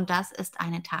 Und das ist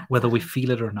eine whether we Tatsache. feel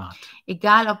it or not.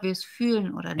 Egal, ob wir es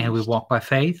fühlen oder And we nicht. walk by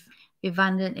faith, Wir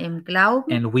wandeln im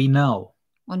Glauben and we know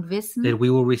und wissen, that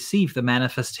we will receive the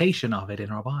manifestation of it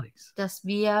in our bodies. dass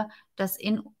wir das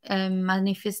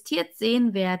manifestiert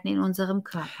sehen werden in unserem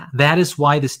Körper. That is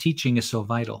why this teaching is so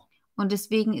vital. Und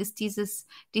deswegen ist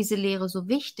diese Lehre so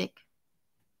wichtig,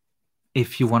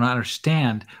 If you want to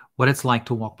understand what it's like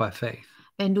to walk by faith.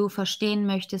 wenn du verstehen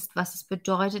möchtest, was es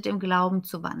bedeutet, im Glauben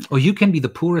zu wandeln. Or you can be the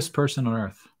poorest person on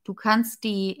earth. Du kannst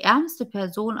die ärmste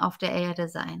Person auf der Erde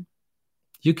sein.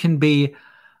 You can be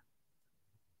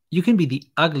the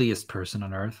ugliest person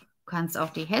on earth. Du kannst auch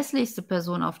die hässlichste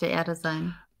Person auf der Erde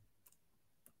sein.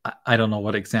 I don't know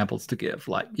what examples to give.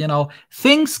 Like,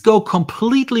 things go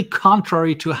completely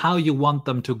contrary to how you want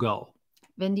them to go.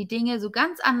 Wenn die Dinge so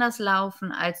ganz anders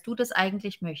laufen, als du das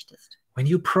eigentlich möchtest. When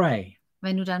you pray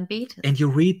Wenn du dann betest and you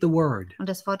read the word, und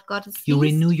das Wort Gottes you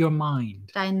renew liest, your mind.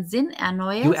 deinen Sinn You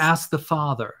erneuerst ask the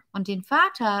Father. und den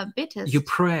Vater bittest, You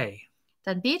pray.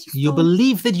 dann betest You du,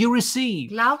 believe that you receive.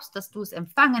 glaubst, dass du es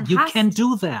empfangen You hast, can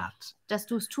do that. dass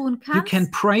du es tun You kannst,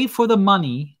 can pray for the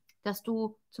money dass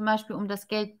du zum Beispiel um das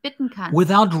Geld bitten kannst,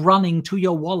 without running to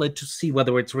your wallet to see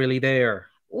whether it's really there.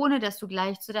 ohne dass du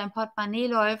gleich zu deinem Portemonnaie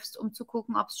läufst, um zu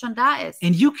gucken, ob es schon da ist.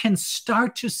 And you can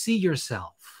start to see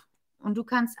yourself Und du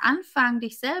kannst anfangen,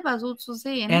 dich selber so zu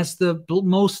sehen, as the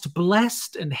most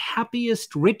blessed and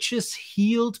happiest, richest,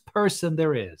 healed person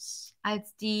there is.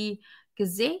 als die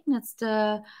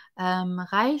gesegnetste,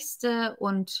 reichste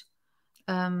und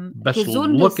Best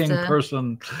looking gesundeste,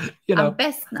 person, am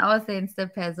besten aussehendste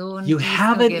Person. you die es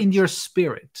have nur it in gibt. your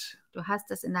spirit. Du hast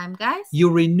es in deinem Geist, You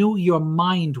renew your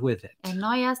mind with it.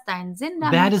 erneuerst deinen Sinn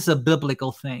That damit. is a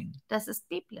biblical thing. Das ist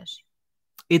biblisch.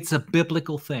 It's a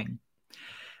biblical thing.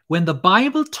 When the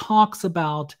Bible talks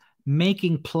about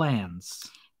making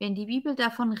plans, Wenn die Bibel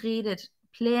davon redet,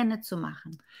 Pläne zu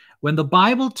machen, when the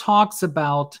Bible talks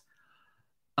about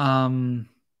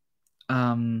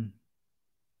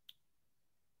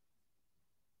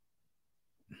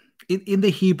in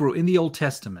the Hebrew, in the Old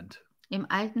Testament, im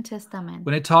Alten Testament,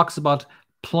 when it talks about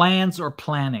plans or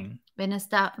planning,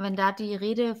 Wenn da die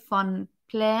Rede von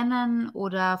Plänen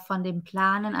oder von dem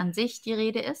Planen an sich die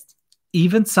Rede ist,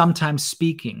 even sometimes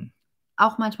speaking,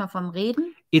 auch manchmal vom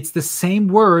Reden, it's the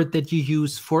same word that you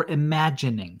use for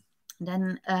imagining.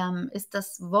 dann ist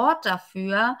das Wort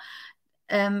dafür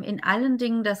in allen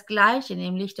Dingen das Gleiche,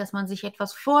 nämlich, dass man sich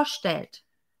etwas vorstellt.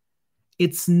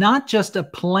 It's not just a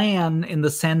plan in the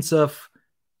sense of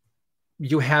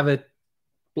you have it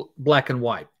black and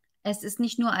white. Es ist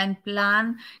nicht nur ein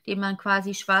Plan, den man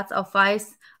quasi schwarz auf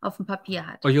weiß auf dem Papier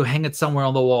hat. Or you hang it somewhere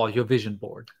on the wall, your vision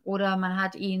board. Oder man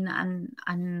hat ihn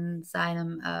an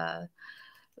seinem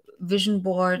Vision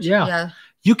Board. Yeah. Ja.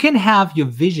 You can have your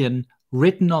vision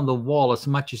written on the wall as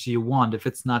much as you want. If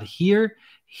it's not here,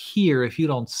 if you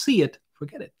don't see it,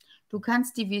 forget it. Du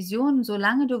kannst die Vision,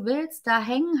 solange du willst, da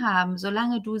hängen haben.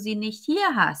 Solange du sie nicht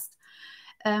hier hast,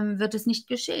 wird es nicht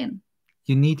geschehen.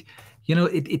 You need,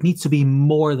 it needs to be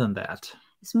more than that.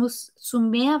 Es muss zu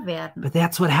mehr werden. But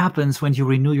that's what happens when you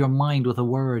renew your mind with a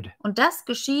word. Und das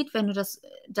geschieht, wenn du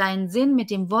deinen Sinn mit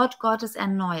dem Wort Gottes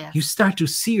erneuerst. You start to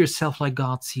see yourself like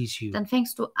God sees you. Dann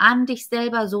fängst du an, dich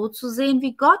selber so zu sehen,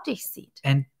 wie Gott dich sieht.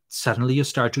 And suddenly you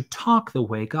start to talk the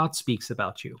way God speaks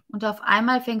about you. Und auf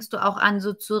einmal fängst du auch an,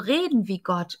 so zu reden, wie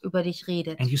Gott über dich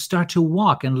redet. And you start to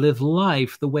walk and live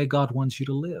life the way God wants you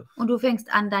to live. Und du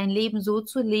fängst an, dein Leben so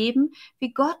zu leben,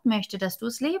 wie Gott möchte, dass du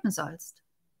es leben sollst.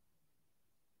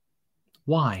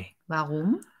 Why?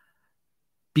 Warum?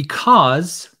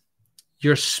 Because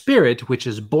your spirit, which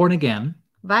is born again,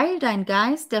 Weil dein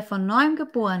Geist, der von neuem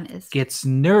geboren ist, gets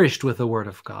nourished with the word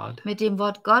of God, mit dem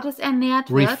Wort Gottes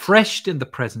ernährt wird, refreshed in the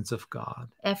presence of God,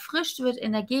 erfrischt wird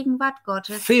in der Gegenwart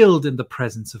Gottes, filled in the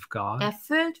presence of God.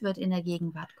 erfüllt wird in der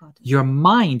Gegenwart Gottes. Your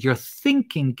mind, your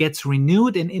thinking gets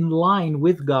renewed and in line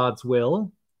with God's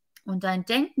will. Und dein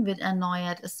Denken wird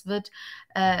erneuert.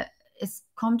 Es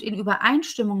kommt in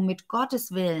Übereinstimmung mit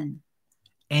Gottes Willen.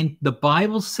 And the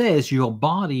Bible says your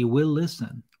body will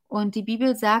listen. Und die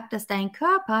Bibel sagt, dass dein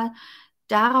Körper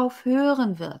darauf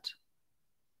hören wird.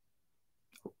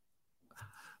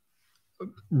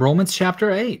 Romans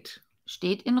chapter 8.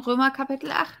 Steht in Römer Kapitel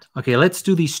 8. Okay, let's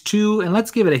do these two and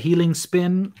let's give it a healing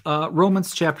spin.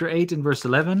 Romans chapter 8 and verse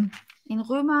 11. In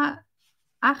Römer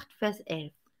 8, Vers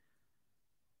 11.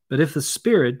 But if the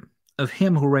spirit of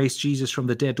him who raised Jesus from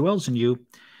the dead dwells in you,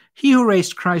 he who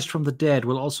raised Christ from the dead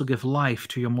will also give life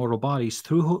to your mortal bodies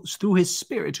through his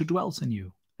spirit who dwells in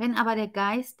you. Wenn aber der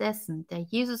Geist dessen, der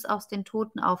Jesus aus den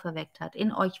Toten auferweckt hat,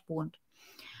 in euch wohnt,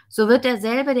 so wird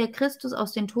derselbe, der Christus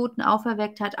aus den Toten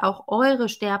auferweckt hat, auch eure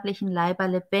sterblichen Leiber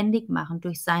lebendig machen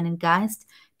durch seinen Geist,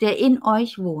 der in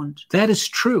euch wohnt. That is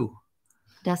true.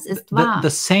 Das ist wahr. The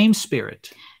same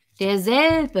spirit.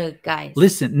 Derselbe Geist.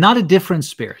 Listen, not a different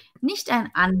spirit. Nicht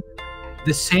ein anderer.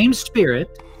 The same spirit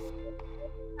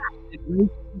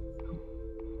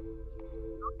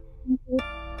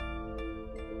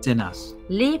in us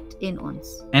lebt in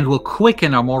uns and will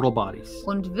quicken our mortal bodies.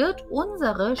 und wird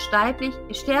unsere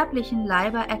sterblichen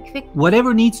Leiber erquicken.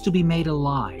 Whatever needs to be made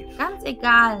alive, Ganz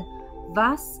egal,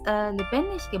 was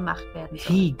lebendig gemacht werden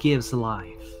soll. he gives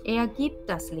life. Er gibt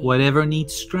das Leben. Whatever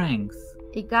needs strength,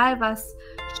 Egal, was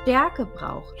Stärke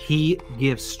braucht. he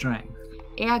gives strength.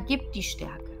 Er gibt die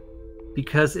Stärke.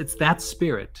 Because it's that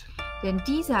spirit Denn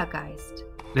dieser Geist,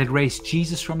 that raised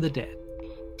Jesus from the dead,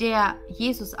 der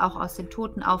Jesus auch aus den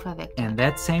Toten auferweckt and hat,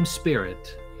 that same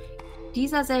spirit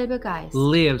dieser selbe Geist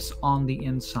lives on the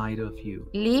inside of you,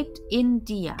 lebt in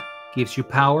dir, gives you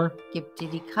power, gibt dir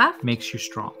die Kraft makes you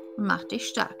strong. und macht dich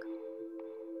stark.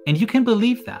 And you can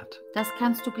believe that, Das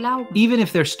kannst du glauben. even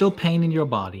if there's still pain in your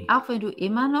body, Auch wenn du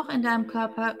immer noch in deinem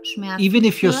Körper Schmerzen even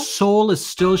if your spürst, soul is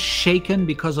still shaken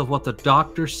because of what the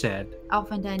doctor said, auch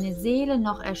wenn deine Seele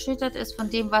noch erschüttert ist von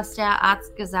dem, was der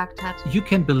Arzt gesagt hat, you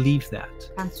can believe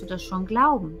that. kannst du das schon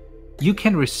glauben. You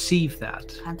can receive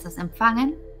that. Kannst das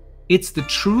empfangen. It's the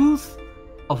truth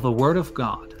of the Word of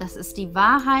God. Das ist die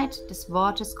Wahrheit des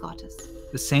Wortes Gottes.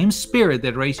 The same Spirit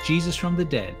that raised Jesus from the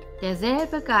dead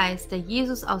Derselbe Geist, der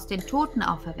Jesus aus den Toten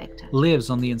auferweckt hat,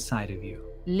 lives on the inside of you.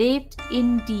 lebt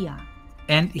in dir.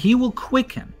 And He will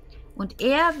quicken, Und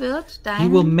er wird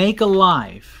He will make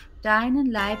alive,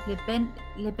 deinen Leib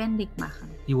lebendig machen.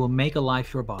 He will make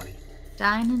alive your body.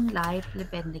 Deinen Leib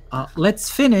lebendig machen.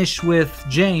 Let's finish with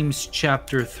James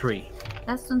chapter 3.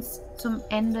 Lasst uns zum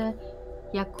Ende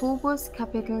Jakobus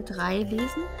Kapitel 3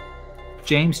 lesen.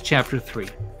 James chapter 3.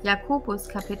 Jakobus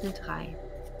Kapitel 3.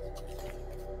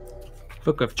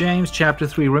 Book of James chapter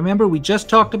 3. Remember, we just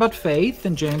talked about faith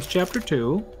in James chapter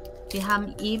 2. Wir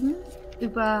haben eben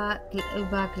über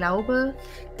Glaube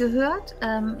gehört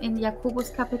in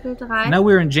Jakobus Kapitel 3. Now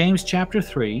we're in James chapter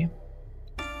 3.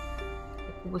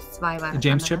 Jakobus 2 war das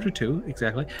James andere. chapter 2,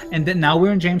 exactly. And then now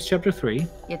we're in James chapter 3.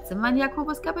 Jetzt sind wir in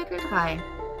Jakobus Kapitel 3.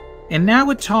 And now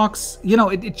it talks,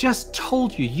 it just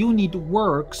told you, you need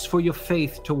works for your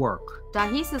faith to work. Da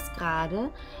hieß es gerade,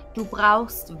 du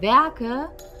brauchst Werke,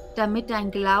 damit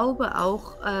dein Glaube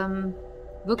auch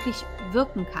wirklich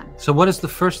wirken kann. So what is the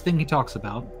first thing he talks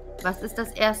about? Was ist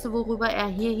das Erste, worüber er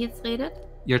hier jetzt redet?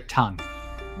 Your tongue.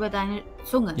 Über deine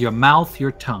Zunge. Your mouth,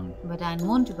 your tongue. Über deinen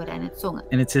Mund, über deine Zunge.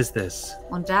 And it says this.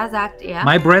 Und da sagt er,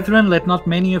 My brethren, let not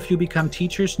many of you become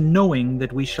teachers, knowing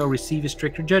that we shall receive a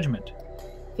stricter judgment.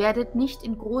 werdet nicht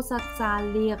in großer Zahl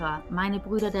Lehrer, meine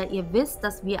Brüder, da ihr wisst,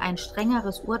 dass wir ein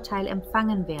strengeres Urteil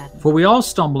empfangen werden. For we all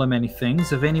stumble in many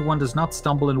things. If anyone does not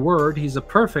stumble in word, he is a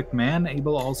perfect man,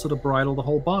 able also to bridle the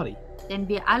whole body. Denn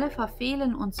wir alle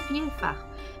verfehlen uns vielfach.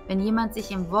 Wenn jemand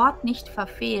sich im Wort nicht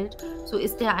verfehlt, so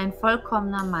ist er ein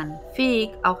vollkommener Mann,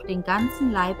 fähig, auch den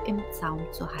ganzen Leib im Zaum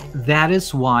zu halten. That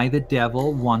is why the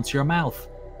devil wants your mouth.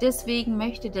 Deswegen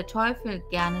möchte der Teufel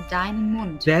gerne deinen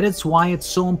Mund. That is why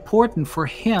it's so important for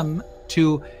him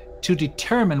to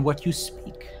determine what you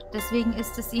speak. Deswegen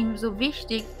ist es ihm so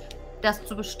wichtig, das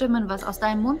zu bestimmen, was aus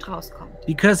deinem Mund rauskommt.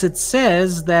 Because it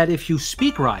says that if you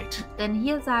speak right, Denn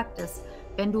hier sagt es,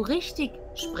 wenn du richtig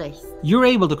sprichst, you're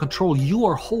able to control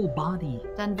your whole body.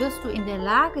 dann wirst du in der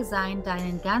Lage sein,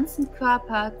 deinen ganzen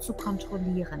Körper zu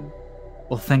kontrollieren.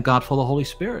 Well, thank God for the Holy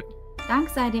Spirit. Dank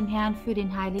sei dem Herrn für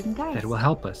den Heiligen That Geist, will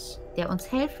help us. der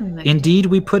uns helfen möchte. Indeed,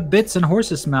 we put bits in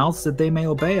horses' mouths that they may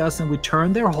obey us, and we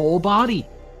turn their whole body.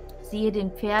 Siehe,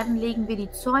 den Pferden legen wir die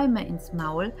Zäume ins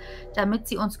Maul, damit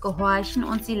sie uns gehorchen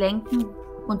und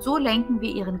so lenken wir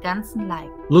ihren ganzen Leib.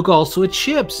 Look also at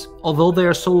ships. Although they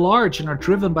are so large and are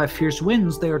driven by fierce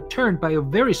winds, they are turned by a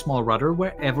very small rudder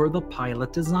wherever the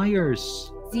pilot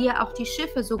desires. Siehe auch die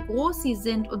Schiffe, so groß sie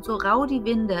sind und so rau die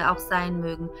Winde auch sein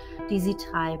mögen, die sie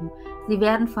treiben. Sie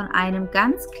werden von einem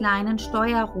ganz kleinen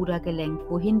Steuerruder gelenkt,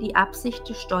 wohin die Absicht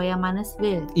des Steuermannes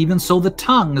will. Even so, the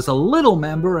tongue is a little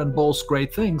member and boasts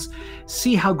great things.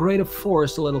 See how great a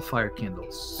forest a little fire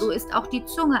kindles. So ist auch die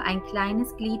Zunge ein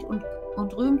kleines Glied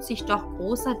und rühmt sich doch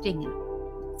großer Dinge.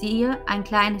 Siehe, ein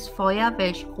kleines Feuer,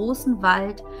 welch großen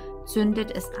Wald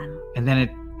zündet es an. And then it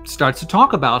starts to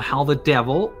talk about how the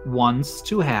devil wants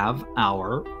to have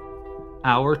our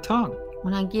tongue.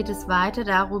 Und dann geht es weiter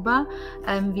darüber,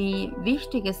 wie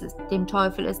wichtig es dem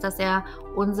Teufel ist, dass er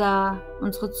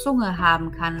unsere Zunge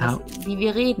haben kann, wie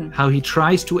wir reden. How he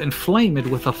tries to inflame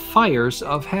it with the fires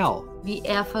of hell. Wie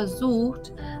er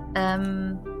versucht,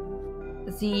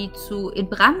 sie in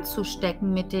Brand zu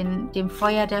stecken mit dem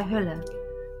Feuer der Hölle.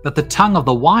 But the tongue of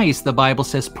the wise, the Bible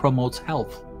says, promotes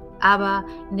health. Aber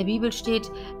in der Bibel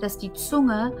steht, dass die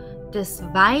Zunge des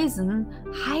Weisen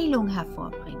Heilung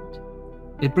hervorbringt.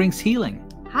 It brings healing.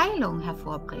 Heilung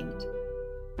hervorbringt.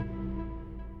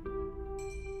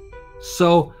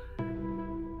 So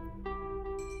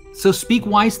speak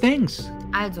wise things.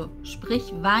 Also,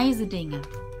 sprich weise Dinge.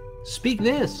 Speak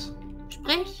this.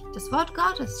 Sprich das Wort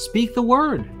Gottes. Speak the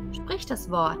word. Sprich das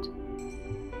Wort.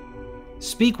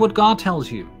 Speak what God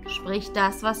tells you. Sprich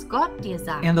das, was Gott dir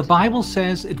sagt. And the Bible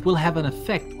says it will have an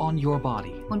effect on your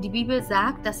body. Und die Bibel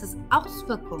sagt, dass es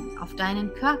Auswirkungen auf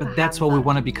deinen Körper But that's why haben we wird.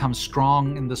 want to become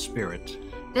strong in the Spirit.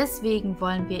 Deswegen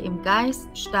wollen wir im Geist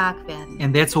stark werden.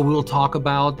 And that's what we will talk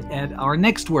about at our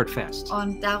next Wordfest.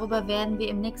 Und darüber werden wir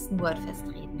im nächsten Wordfest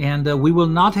reden. And we will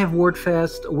not have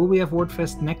Wordfest. Will we have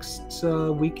Wordfest next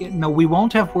weekend? No, we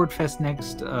won't have Wordfest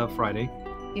next Friday.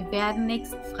 Wir werden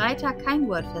nächsten Freitag kein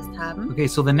Wordfest haben. Okay,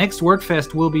 so the next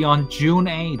Wordfest will be on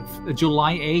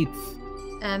July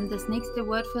 8th. Das nächste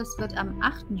Wordfest wird am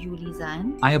 8. Juli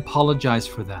sein. I apologize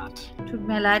for that. Tut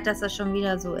mir leid, dass das schon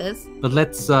wieder so ist. But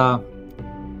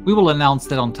we will announce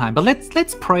that on time. But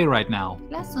let's pray right now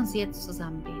Lasst uns jetzt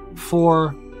zusammen beten.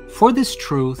 for this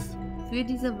truth, Für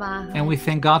diese Wahrheit. and we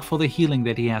thank God for the healing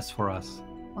that He has for us.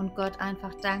 Und Gott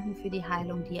einfach danken für die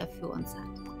Heilung, die er für uns hat.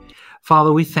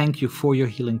 Father, we thank you for your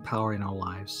healing power in our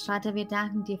lives. Vater, wir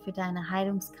danken dir für deine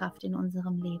Heilungskraft in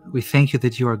unserem Leben. We thank you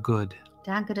that you are good.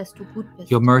 Danke, dass du gut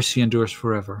bist. Your mercy endures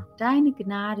forever. Deine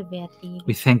Gnade währt ewig.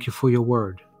 We thank you for your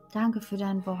word. Danke für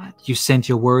dein Wort. You sent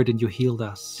your word and you healed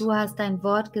us. Du hast dein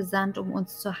Wort gesandt, um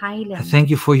uns zu heilen. I thank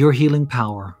you for your healing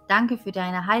power Danke für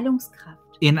deine Heilungskraft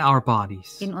in our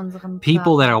bodies. in unserem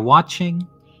People Körper. that are watching,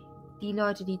 Die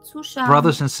Leute, die zuschauen,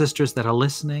 brothers and sisters that are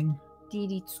listening,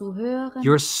 die zuhören,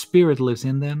 your spirit lives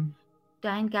in them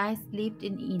dein Geist lebt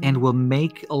in ihnen and will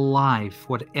make alive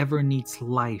whatever needs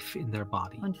life in their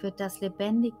body. und wird das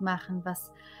lebendig machen,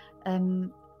 was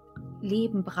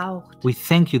Leben braucht. We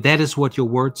thank you. That is what your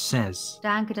word says.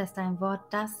 Danke, dass dein Wort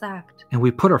das sagt. And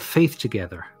we put our faith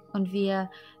together Und wir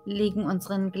legen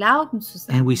unseren Glauben and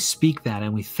zusammen we speak that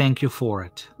and we thank you for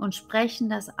it. und sprechen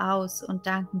das aus und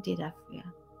danken dir dafür.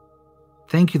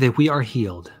 Thank you that we are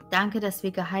healed. Danke, dass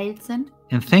wir geheilt sind.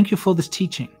 And thank you for this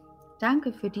teaching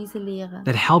Danke für diese Lehre,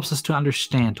 that helps us to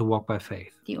understand to walk by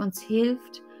faith. die uns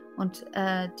hilft und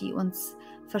die uns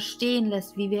verstehen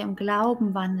lässt, wie wir im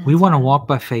Glauben wandeln. We want to sollen. walk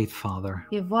by faith, Father,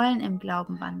 Wir wollen im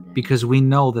Glauben wandeln, because we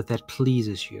know that that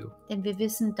pleases you. denn wir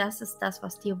wissen, das ist das,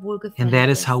 was dir And wohlgefällig that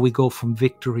is ist. how we go from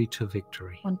victory to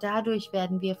victory. Und dadurch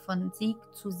werden wir von Sieg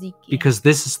zu Sieg gehen. Because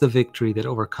this is the victory that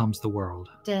overcomes the world,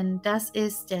 Denn das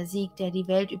ist der Sieg, der die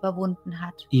Welt überwunden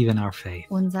hat. even our faith.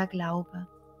 Unser Glaube.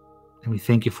 And we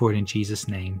thank you for it in Jesus'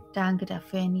 name. Danke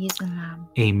dafür in Jesu Namen.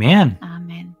 Amen.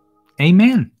 Amen.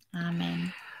 Amen.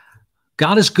 Amen.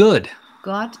 God is good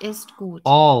Gott ist gut.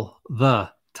 all the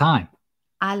time.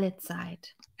 Alle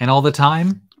Zeit. And all the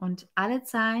time? Und alle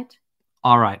Zeit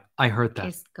All right. I heard that.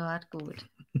 ist Gott gut.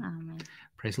 Amen.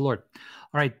 Praise the Lord.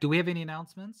 All right. Do we have any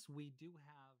announcements? We do have.